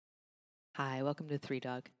Hi, welcome to Three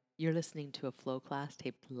Dog. You're listening to a flow class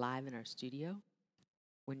taped live in our studio.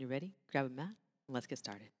 When you're ready, grab a mat and let's get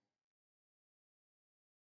started.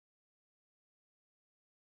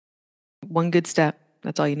 One good step.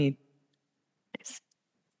 That's all you need. Nice.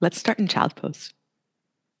 Let's start in child pose.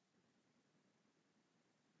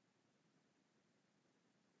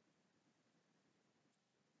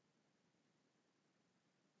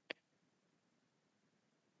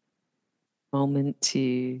 Moment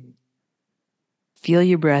to feel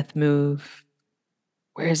your breath move.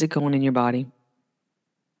 Where is it going in your body?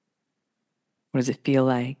 What does it feel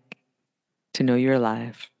like to know you're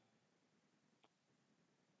alive?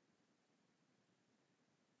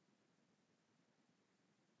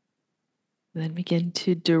 Then begin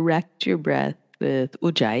to direct your breath with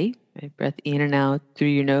ujjayi, right? Breath in and out through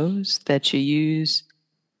your nose, that you use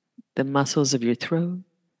the muscles of your throat.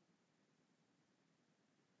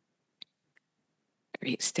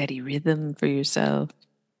 Create steady rhythm for yourself.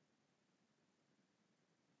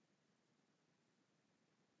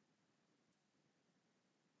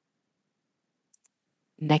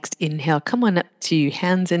 Next inhale, come on up to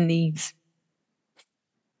hands and knees.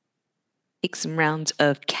 Take some rounds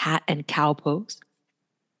of cat and cow pose.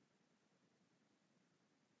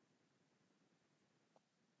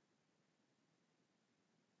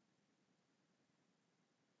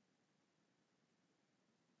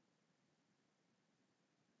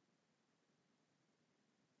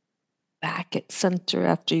 Back at center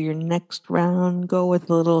after your next round. Go with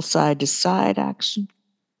a little side to side action.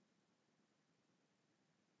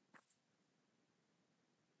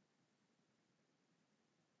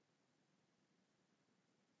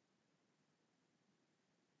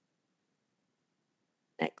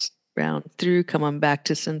 Next round through, come on back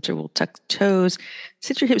to center. We'll tuck the toes.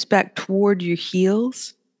 Sit your hips back toward your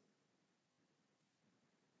heels.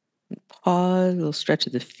 Pause, a little stretch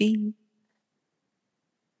of the feet.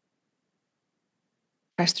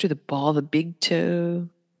 Press through the ball of the big toe.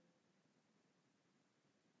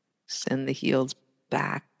 Send the heels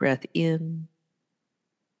back, breath in.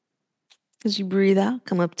 As you breathe out,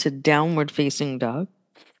 come up to downward facing dog.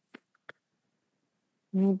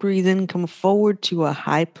 We'll breathe in, come forward to a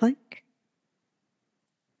high plank.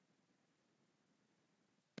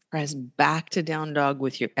 Press back to down dog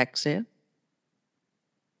with your exhale.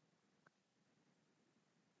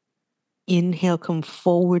 Inhale, come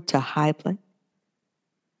forward to high plank.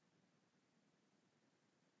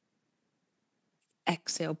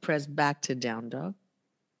 Exhale, press back to down dog.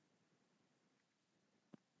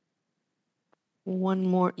 One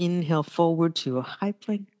more inhale forward to a high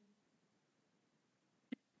plank.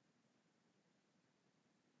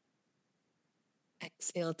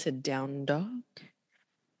 Exhale to down dog.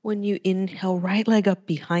 When you inhale, right leg up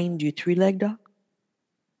behind you, three-leg dog.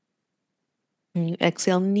 And you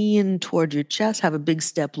exhale, knee in toward your chest, have a big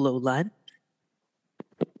step, low lunge.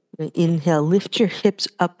 Inhale, lift your hips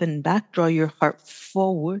up and back, draw your heart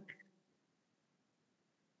forward.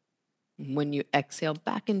 When you exhale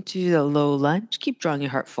back into the low lunge, keep drawing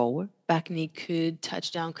your heart forward. Back knee could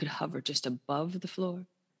touch down, could hover just above the floor.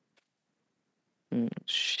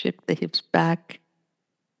 Shift the hips back.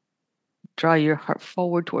 Draw your heart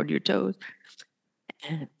forward toward your toes.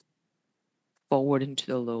 And forward into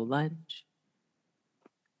the low lunge.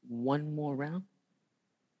 One more round.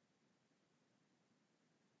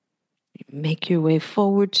 Make your way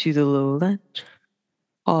forward to the low lunge.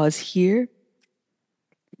 Pause here.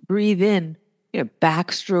 Breathe in.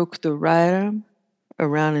 Backstroke the right arm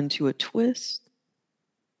around into a twist.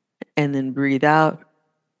 And then breathe out.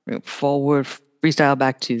 Forward, freestyle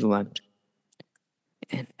back to the lunge.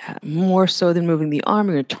 And more so than moving the arm,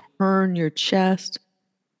 you're going to turn your chest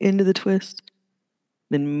into the twist.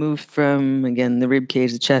 Then move from, again, the rib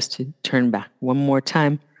cage, the chest, to turn back. One more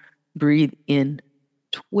time. Breathe in,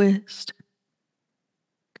 twist.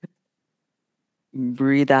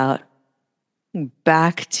 Breathe out,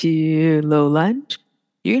 back to low lunge.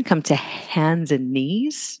 You're going to come to hands and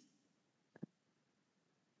knees.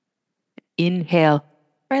 Inhale,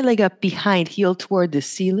 right leg up behind, heel toward the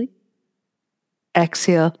ceiling.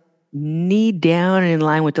 Exhale, knee down and in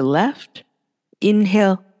line with the left.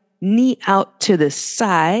 Inhale, knee out to the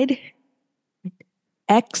side.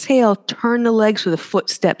 Exhale, turn the legs so the foot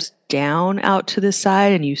steps down out to the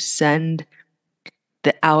side and you send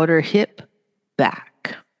the outer hip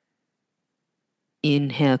back.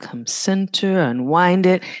 Inhale, come center, unwind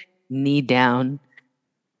it, knee down,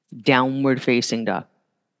 downward facing dog.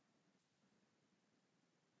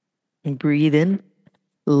 And breathe in,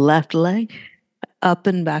 left leg up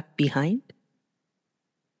and back behind.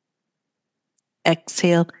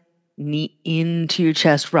 Exhale, knee into your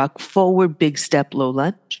chest, rock forward, big step, low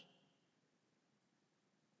lunge.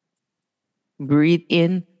 Breathe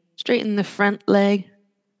in, straighten the front leg,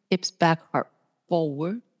 hips back, heart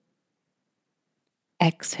forward.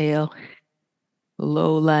 Exhale,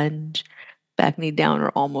 low lunge, back knee down or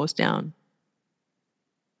almost down.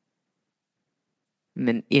 And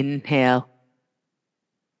then inhale,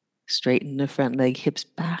 straighten the front leg, hips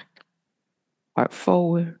back, heart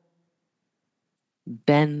forward.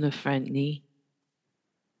 Bend the front knee.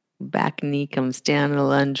 Back knee comes down in a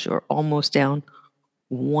lunge or almost down.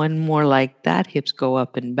 One more like that. Hips go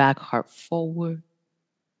up and back, heart forward.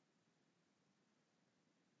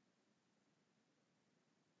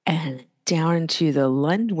 And down into the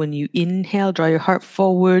lunge. When you inhale, draw your heart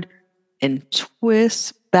forward and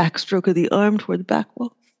twist. Backstroke of the arm toward the back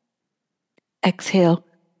wall. Exhale.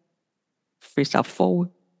 Freestyle forward.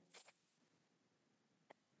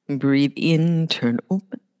 Breathe in, turn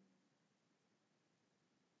open.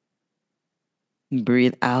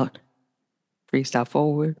 Breathe out, freestyle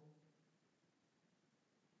forward.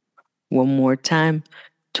 One more time.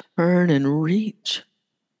 Turn and reach.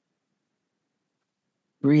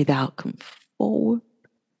 Breathe out, come forward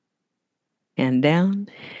and down.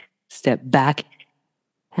 Step back,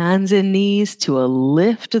 hands and knees to a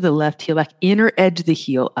lift of the left heel back, inner edge of the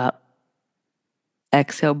heel up.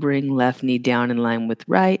 Exhale, bring left knee down in line with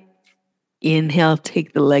right. Inhale,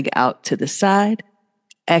 take the leg out to the side.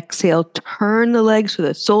 Exhale, turn the leg so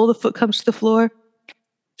the sole of the foot comes to the floor.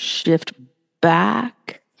 Shift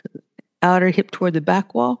back, outer hip toward the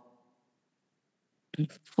back wall.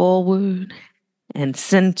 Forward and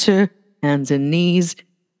center, hands and knees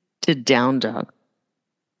to down dog.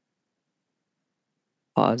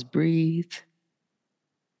 Pause, breathe.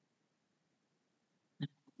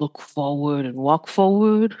 Look forward and walk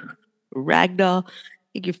forward. Ragdoll,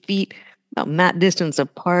 take your feet about mat distance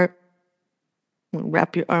apart.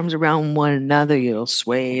 Wrap your arms around one another. You'll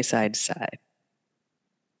sway side to side.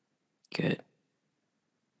 Good.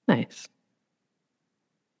 Nice.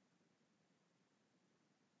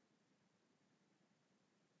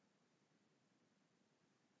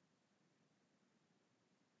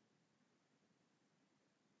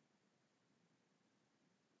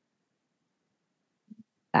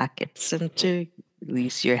 Back at center.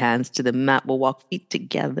 Release your hands to the mat. We'll walk feet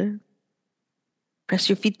together. Press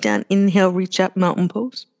your feet down. Inhale, reach up, mountain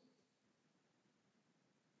pose.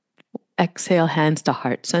 Exhale, hands to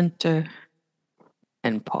heart center.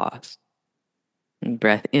 And pause. And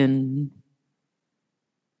breath in.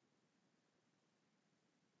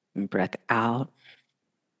 And breath out.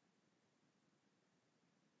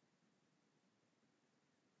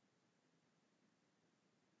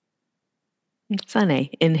 Sun.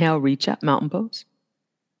 Inhale, reach up, mountain pose.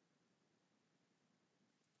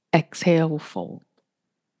 Exhale, fold.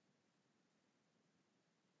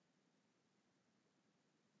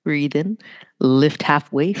 Breathe in, lift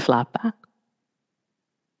halfway, flat back.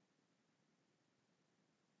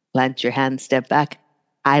 Plant your hands, step back,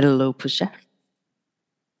 high to low push up.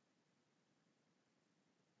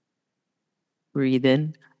 Breathe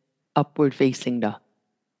in, upward facing dog.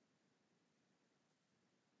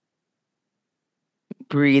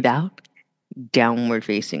 Breathe out, downward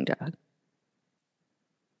facing dog.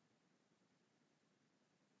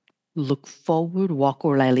 Look forward, walk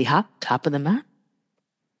or lightly hop, top of the mat.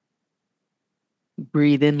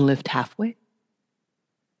 Breathe in, lift halfway.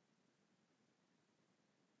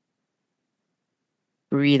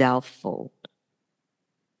 Breathe out, fold.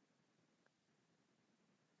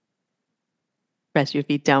 Press your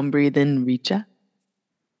feet down, breathe in, reach up.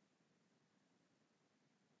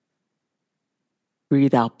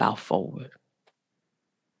 Breathe out, bow forward.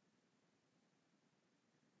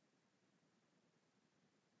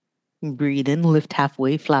 Breathe in, lift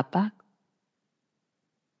halfway, flat back.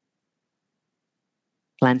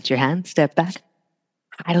 Plant your hands, step back,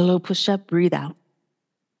 high to low push up, breathe out.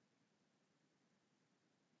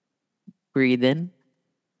 Breathe in,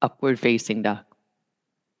 upward facing dog.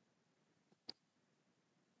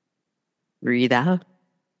 Breathe out,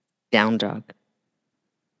 down dog.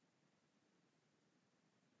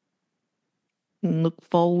 Look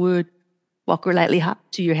forward, walk or lightly hop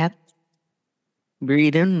to your hands.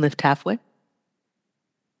 Breathe in, lift halfway.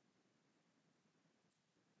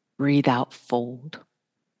 Breathe out, fold.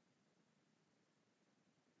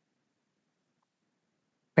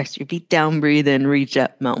 Press your feet down, breathe in, reach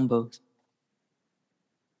up, mountain pose.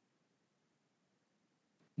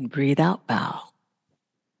 Breathe out, bow.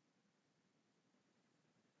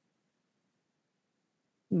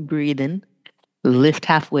 Breathe in, lift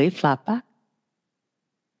halfway, flat back.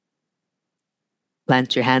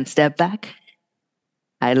 Plant your hand, step back.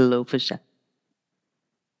 High to low push up.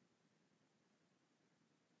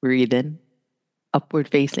 Breathe in, upward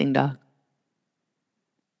facing dog.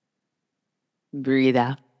 Breathe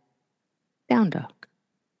out. Down dog.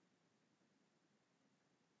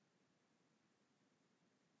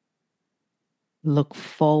 Look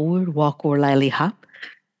forward, walk or lightly hop.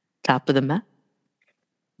 Top of the mat.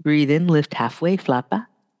 Breathe in, lift halfway, flat back.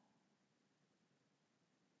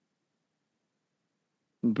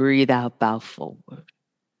 Breathe out, bow forward.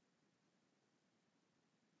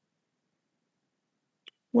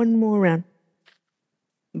 One more round.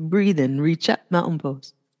 Breathe in, reach up, mountain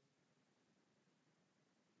pose.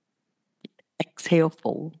 Exhale,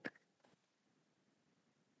 fold.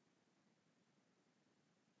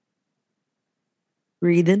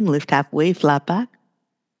 Breathe in, lift halfway, flat back.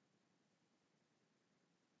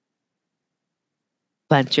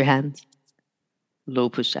 Plant your hands. Low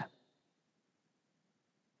push up.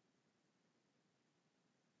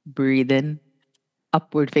 Breathe in,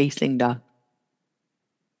 upward facing dog.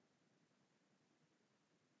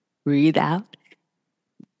 Breathe out,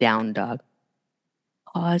 down dog.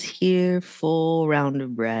 Pause here, full round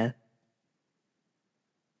of breath.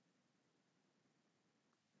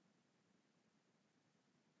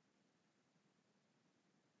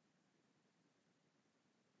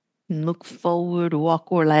 Look forward,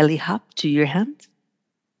 walk or lightly hop to your hands.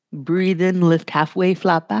 Breathe in, lift halfway,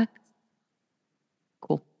 flat back.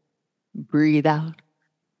 Cool. Breathe out,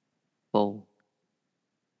 fold.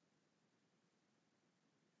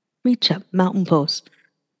 Reach up, mountain pose.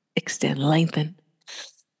 Extend, lengthen.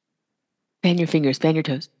 Fan your fingers, fan your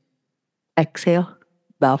toes. Exhale,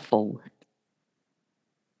 bow forward.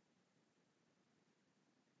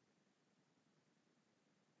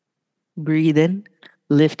 Breathe in,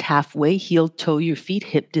 lift halfway, heel toe your feet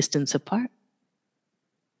hip distance apart.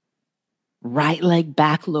 Right leg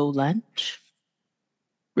back, low lunge.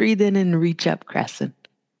 Breathe in and reach up, crescent.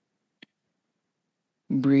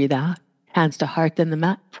 Breathe out, hands to heart, then the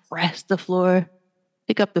mat. Press the floor,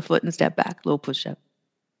 pick up the foot and step back, low push up.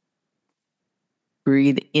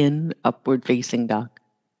 Breathe in, upward facing dog.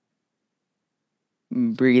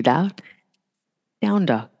 Breathe out, down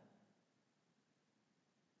dog.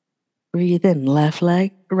 Breathe in, left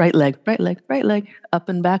leg, right leg, right leg, right leg, up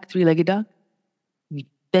and back, three-legged dog.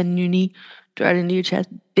 Bend your knee, draw it into your chest,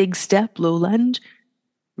 big step, low lunge.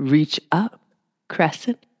 Reach up,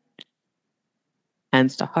 crescent.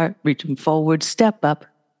 Hands to heart, reaching forward, step up,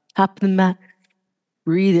 top of the mat.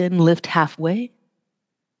 Breathe in, lift halfway.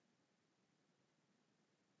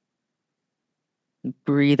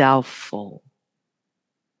 Breathe out, full.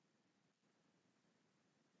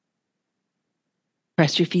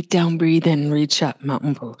 Press your feet down, breathe in, reach up,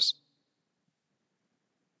 mountain pose.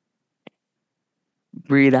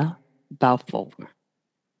 Breathe out, bow forward.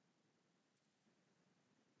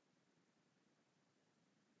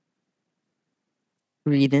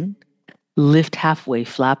 Breathe in, lift halfway,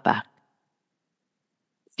 flat back.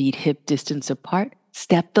 Feet hip distance apart.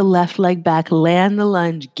 Step the left leg back, land the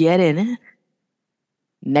lunge, get in it.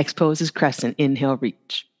 Next pose is crescent, inhale,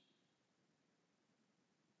 reach.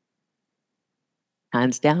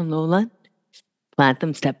 Hands down, low lunge. Plant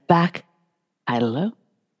them, step back, high to low.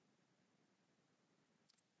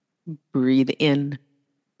 Breathe in,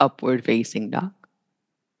 upward facing dog.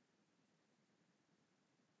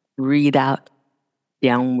 Breathe out,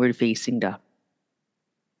 downward facing dog.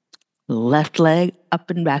 Left leg up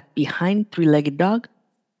and back behind, three-legged dog.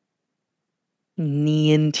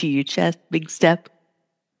 Knee into your chest, big step,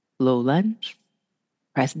 low lunge.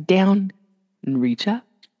 Press down and reach up.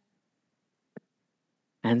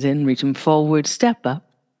 Hands in, reach them forward, step up.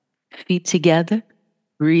 Feet together,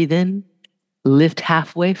 breathe in, lift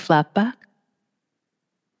halfway, flat back.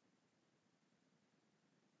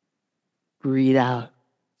 Breathe out,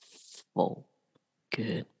 full.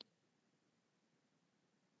 Good.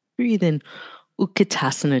 Breathe in,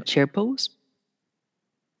 Utkatasana, chair pose.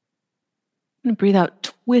 And breathe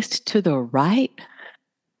out, twist to the right.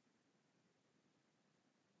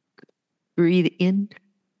 Breathe in,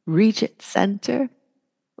 reach at center,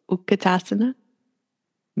 Utkatasana.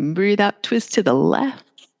 Breathe out, twist to the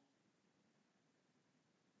left.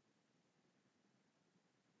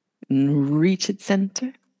 And reach at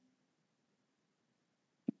center.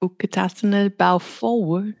 Utkatasana, bow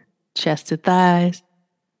forward, chest to thighs.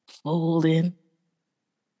 Fold in.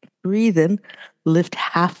 Breathe in, lift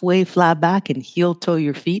halfway, flat back, and heel toe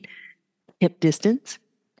your feet, hip distance.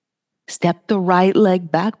 Step the right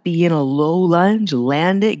leg back, be in a low lunge,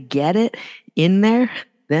 land it, get it in there,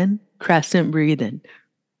 then crescent breathe in.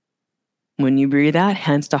 When you breathe out,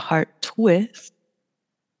 hands to heart, twist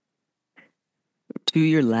to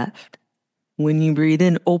your left. When you breathe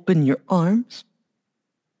in, open your arms.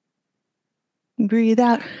 Breathe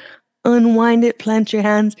out, unwind it, plant your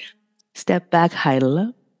hands, step back, high to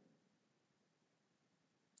low.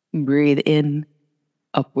 Breathe in,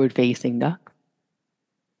 upward facing dog.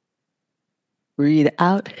 Breathe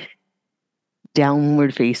out,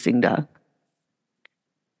 downward facing dog.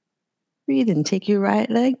 Breathe in, take your right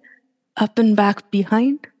leg up and back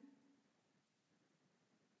behind.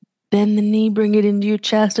 Bend the knee, bring it into your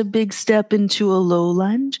chest, a big step into a low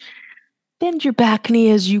lunge. Bend your back knee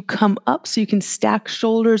as you come up so you can stack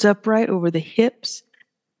shoulders upright over the hips.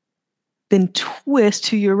 Then twist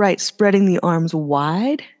to your right, spreading the arms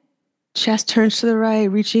wide. Chest turns to the right,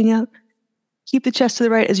 reaching out. Keep the chest to the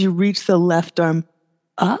right as you reach the left arm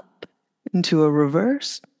up into a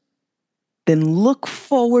reverse. Then look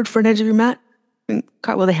forward for an edge of your mat.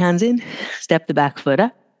 Cartwheel the hands in. Step the back foot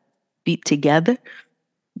up. Feet together.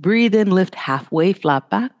 Breathe in, lift halfway, flat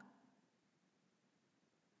back.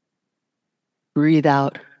 Breathe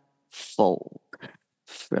out, fold.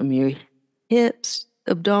 From your hips,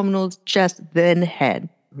 abdominals, chest, then head.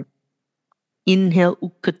 Inhale,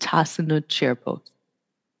 Utkatasana, chair pose.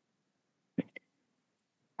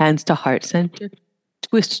 Hands to heart center.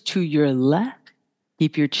 Twist to your left.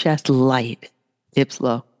 Keep your chest light, hips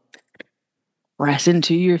low. Press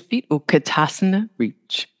into your feet, Utkatasana,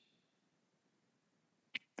 reach.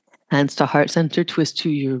 Hands to heart center, twist to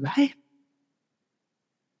your right.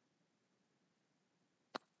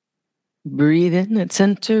 Breathe in at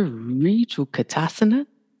center, reach, Utkatasana.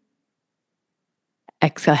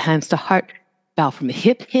 Exhale, hands to heart. Bow from the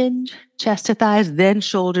hip hinge, chest to thighs, then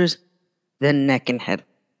shoulders, then neck and head.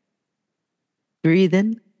 Breathe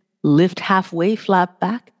in, lift halfway, flat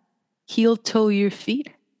back. Heel toe your feet,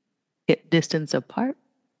 hip distance apart.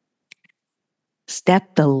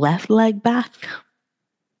 Step the left leg back.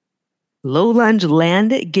 Low lunge,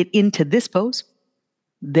 land it, get into this pose.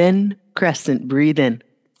 Then crescent, breathe in.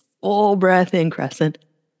 Full breath in, crescent.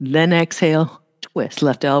 Then exhale, twist,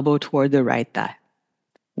 left elbow toward the right thigh.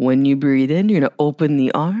 When you breathe in, you're going to open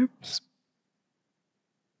the arms.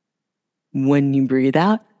 When you breathe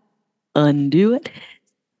out, undo it.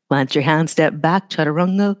 Plant your hand, step back,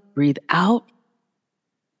 chaturanga. Breathe out.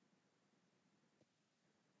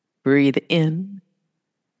 Breathe in.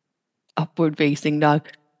 Upward facing dog.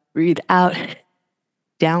 Breathe out.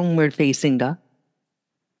 Downward facing dog.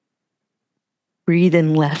 Breathe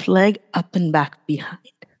in, left leg up and back behind.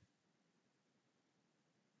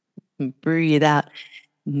 Breathe out.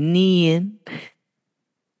 Knee in.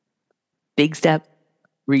 Big step.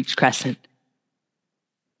 Reach crescent.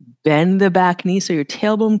 Bend the back knee so your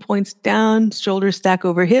tailbone points down, shoulders stack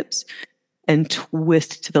over hips, and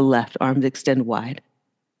twist to the left. Arms extend wide.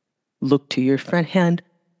 Look to your front hand.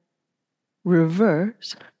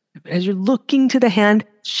 Reverse. As you're looking to the hand,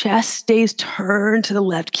 chest stays turned to the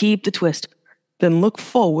left. Keep the twist. Then look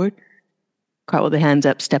forward. Cartwheel the hands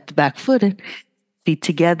up, step the back foot in. Feet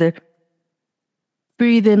together.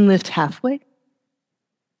 Breathe in, lift halfway.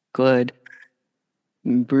 Good.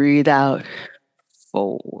 Breathe out,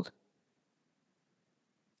 fold.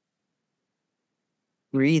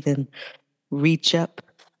 Breathe in, reach up,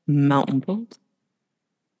 mountain pose.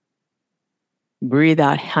 Breathe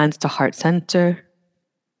out, hands to heart center.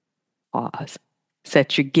 Pause.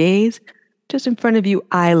 Set your gaze just in front of you,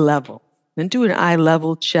 eye level. Then do an eye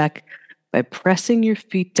level check by pressing your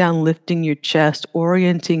feet down, lifting your chest,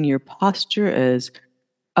 orienting your posture as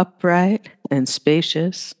upright and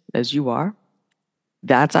spacious as you are.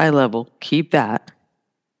 That's eye level. Keep that.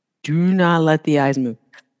 Do not let the eyes move.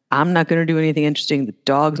 I'm not going to do anything interesting. The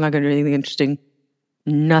dog's not going to do anything interesting.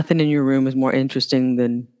 Nothing in your room is more interesting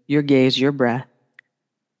than your gaze, your breath.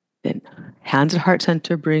 Then hands at heart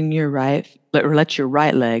center, bring your right, let your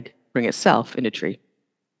right leg bring itself into tree.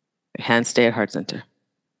 Hands stay at heart center.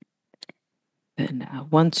 And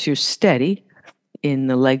once you're steady in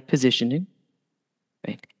the leg positioning,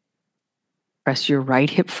 right, press your right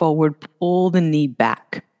hip forward, pull the knee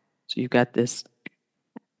back. So you've got this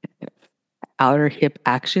outer hip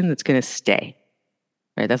action that's going to stay.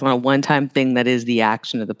 Right? That's not a one-time thing. That is the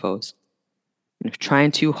action of the pose. And if you're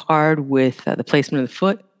trying too hard with the placement of the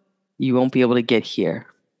foot, you won't be able to get here.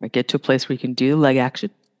 Right? Get to a place where you can do the leg action.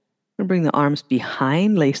 I'm going to bring the arms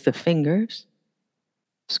behind, lace the fingers.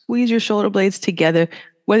 Squeeze your shoulder blades together.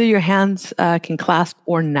 Whether your hands can clasp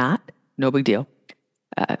or not, no big deal.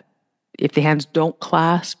 If the hands don't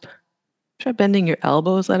clasp, try bending your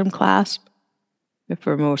elbows, let them clasp.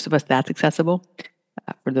 For most of us, that's accessible.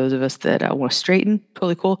 For those of us that want to straighten,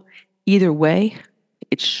 totally cool. Either way,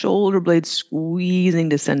 it's shoulder blades squeezing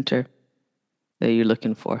to center that you're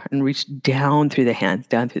looking for. And reach down through the hands,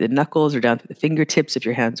 down through the knuckles or down through the fingertips if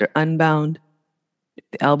your hands are unbound. If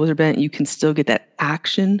the elbows are bent, you can still get that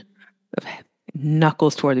action of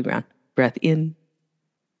knuckles toward the ground. Breath in.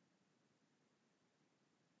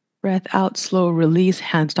 Breath out, slow release,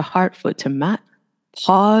 hands to heart, foot to mat.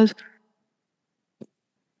 Pause,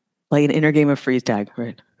 like an inner game of freeze tag,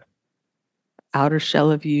 right? Outer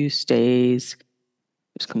shell of you stays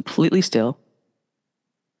just completely still.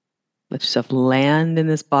 Let yourself land in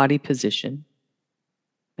this body position.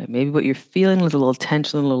 And maybe what you're feeling is a little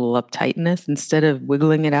tension, a little uptightness. Instead of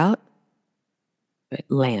wiggling it out,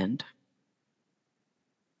 land.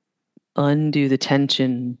 Undo the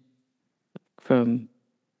tension from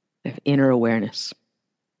inner awareness.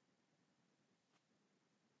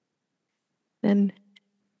 Then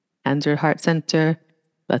hands are heart center.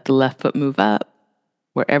 Let the left foot move up.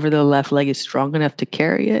 Wherever the left leg is strong enough to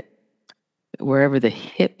carry it, wherever the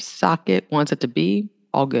hip socket wants it to be,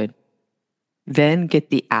 all good. Then get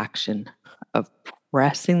the action of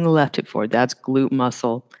pressing the left hip forward. That's glute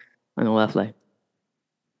muscle on the left leg.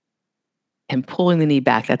 And pulling the knee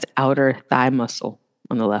back. That's outer thigh muscle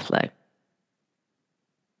on the left leg.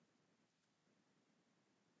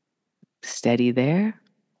 Steady there.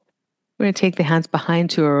 We're going to take the hands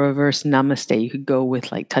behind to a reverse namaste. You could go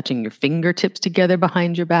with like touching your fingertips together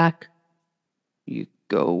behind your back. You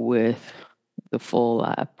go with the full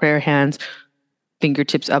prayer hands,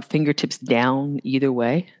 fingertips up, fingertips down, either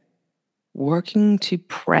way. Working to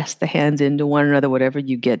press the hands into one another, whatever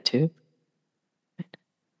you get to.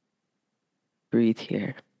 Breathe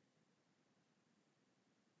here.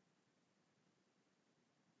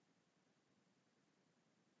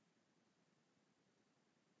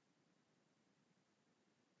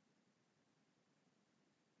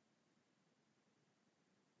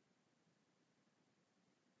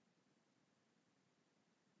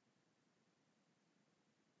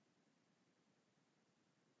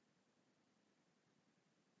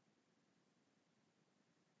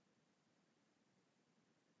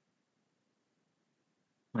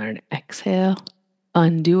 On an exhale,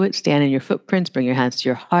 undo it, stand in your footprints, bring your hands to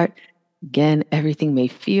your heart. Again, everything may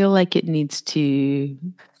feel like it needs to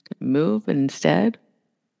move, and instead,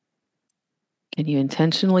 can you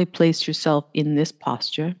intentionally place yourself in this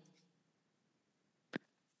posture?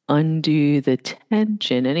 Undo the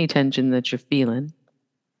tension, any tension that you're feeling,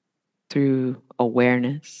 through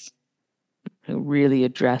awareness, really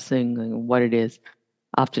addressing what it is.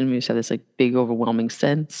 Often we just have this like big overwhelming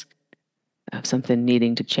sense of something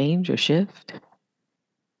needing to change or shift.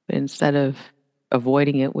 But instead of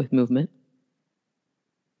avoiding it with movement,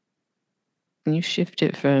 you shift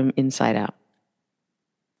it from inside out.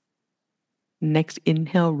 Next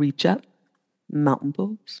inhale, reach up, mountain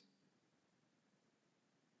pose.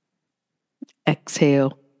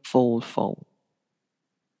 Exhale, fold, fold.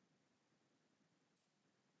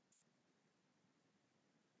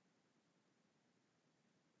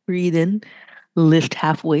 Breathe in, lift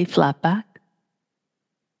halfway, flat back.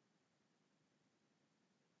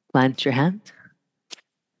 Plant your hands,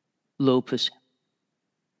 low push.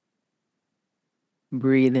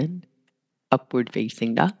 Breathe in, upward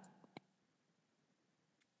facing dog.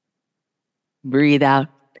 Breathe out,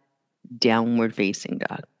 downward facing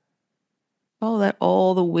dog. Follow that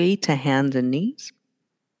all the way to hands and knees.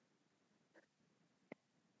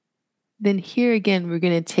 Then here again, we're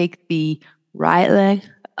going to take the right leg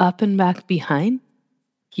up and back behind,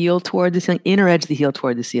 heel toward the ceiling, inner edge of the heel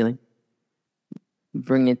toward the ceiling.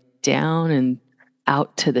 Bring it down and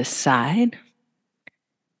out to the side.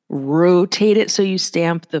 Rotate it so you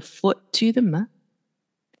stamp the foot to the mat.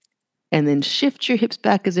 And then shift your hips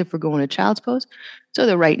back as if we're going to child's pose. So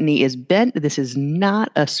the right knee is bent. This is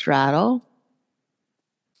not a straddle.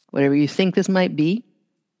 Whatever you think this might be,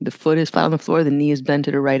 the foot is flat on the floor, the knee is bent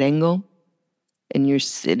at a right angle, and you're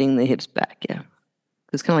sitting the hips back. Yeah.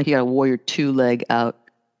 It's kind of like you got a warrior two leg out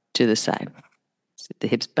to the side. Sit the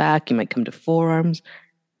hips back. You might come to forearms.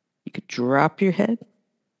 You could drop your head.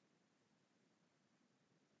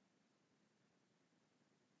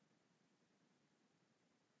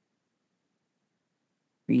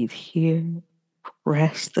 Breathe here.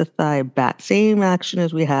 Press the thigh back. Same action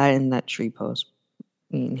as we had in that tree pose.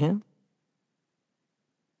 Inhale.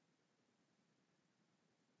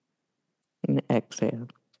 And exhale.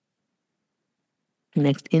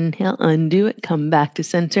 Next inhale, undo it. Come back to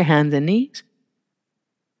center, hands and knees.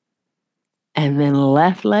 And then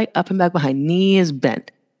left leg up and back behind. Knee is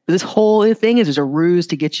bent. This whole thing is just a ruse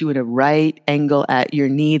to get you in a right angle at your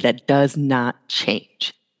knee that does not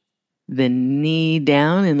change. The knee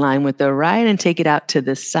down in line with the right and take it out to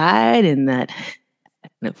the side in that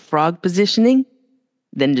frog positioning.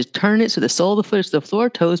 Then just turn it so the sole of the foot is to the floor,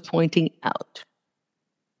 toes pointing out.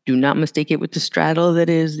 Do not mistake it with the straddle that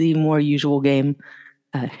is the more usual game.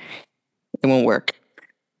 It won't work.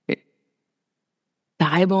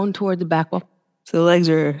 Thigh bone toward the back wall. So the legs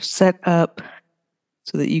are set up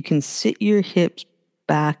so that you can sit your hips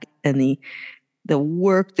back, and the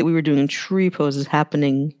work that we were doing in tree pose is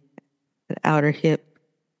happening, the outer hip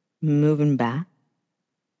moving back.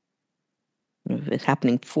 It's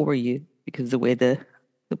happening for you because the way the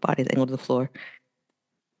body is angled to the floor.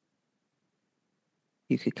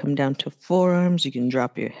 You could come down to forearms. You can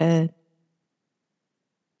drop your head.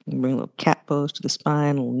 You can bring a little cat pose to the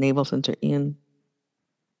spine, a little navel center in.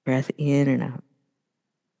 Breath in and out.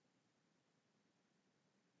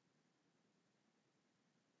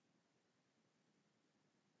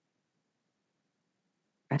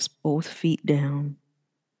 Press both feet down.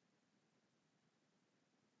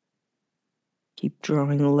 Keep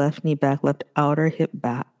drawing the left knee back, left outer hip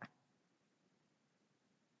back.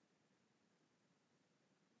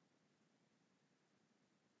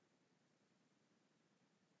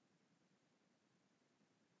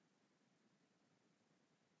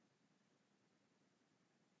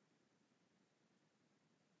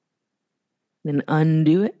 Then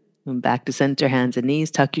undo it. And back to center, hands and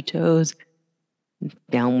knees. Tuck your toes.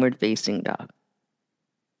 Downward facing dog.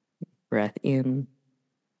 Breath in.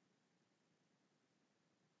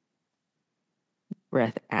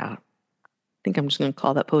 Breath out. I think I'm just going to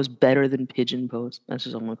call that pose better than pigeon pose. That's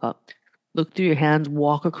just what I'm going to call it. Look through your hands,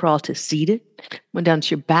 walk across to seated. Went down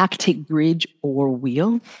to your back, take bridge or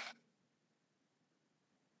wheel.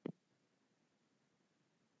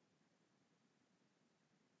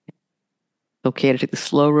 Okay to take the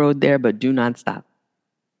slow road there, but do not stop.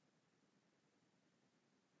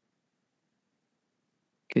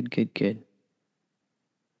 Good, good, good.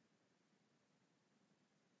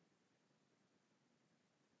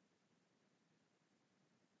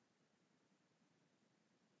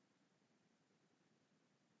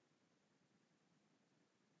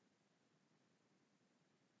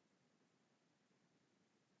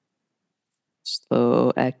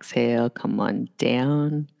 Slow exhale, come on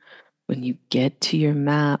down. When you get to your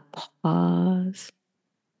mat, pause.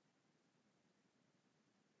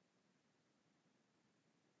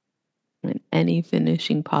 In any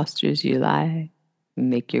finishing postures you like,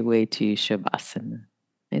 make your way to Shavasana.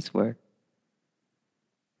 Nice work.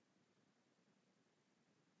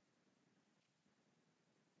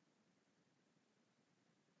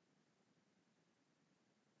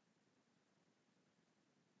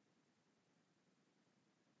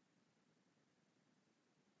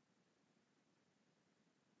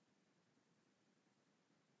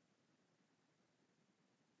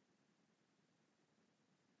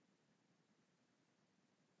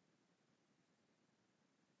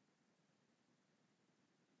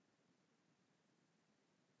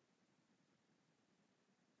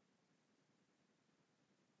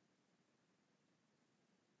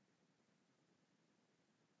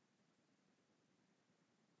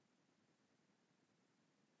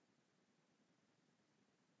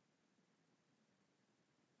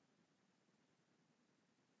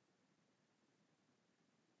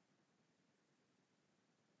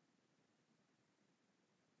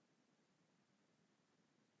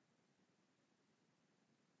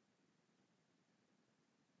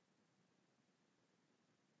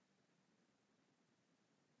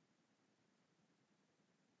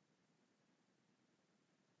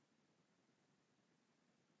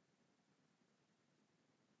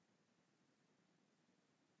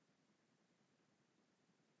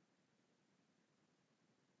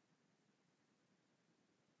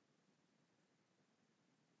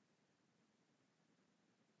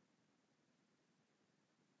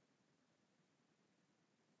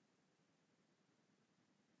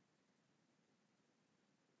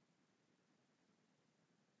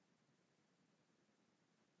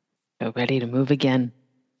 You're ready to move again.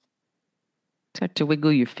 Start to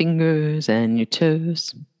wiggle your fingers and your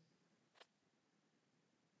toes.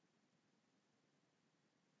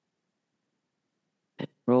 And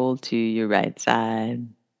roll to your right side.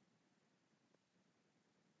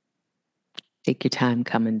 Take your time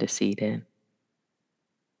coming to seated.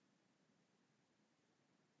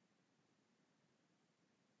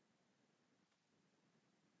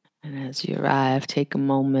 And as you arrive, take a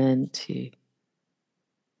moment to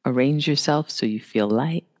arrange yourself so you feel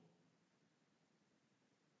light.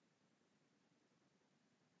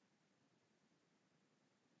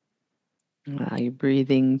 Allow your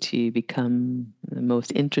breathing to become the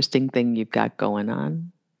most interesting thing you've got going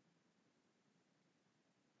on.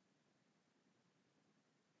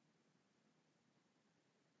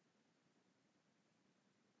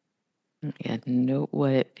 And note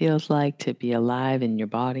what it feels like to be alive in your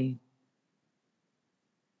body.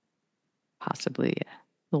 Possibly a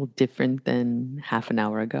little different than half an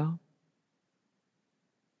hour ago.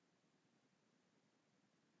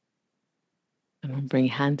 And Bring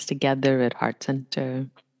hands together at heart center.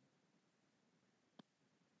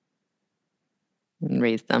 And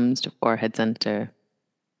raise thumbs to forehead center.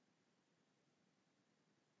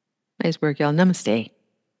 Nice work, y'all. Namaste.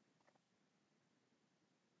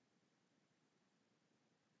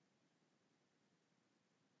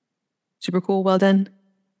 Super cool. Well done.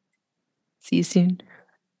 See you soon.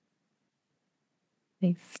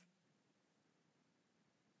 Thanks.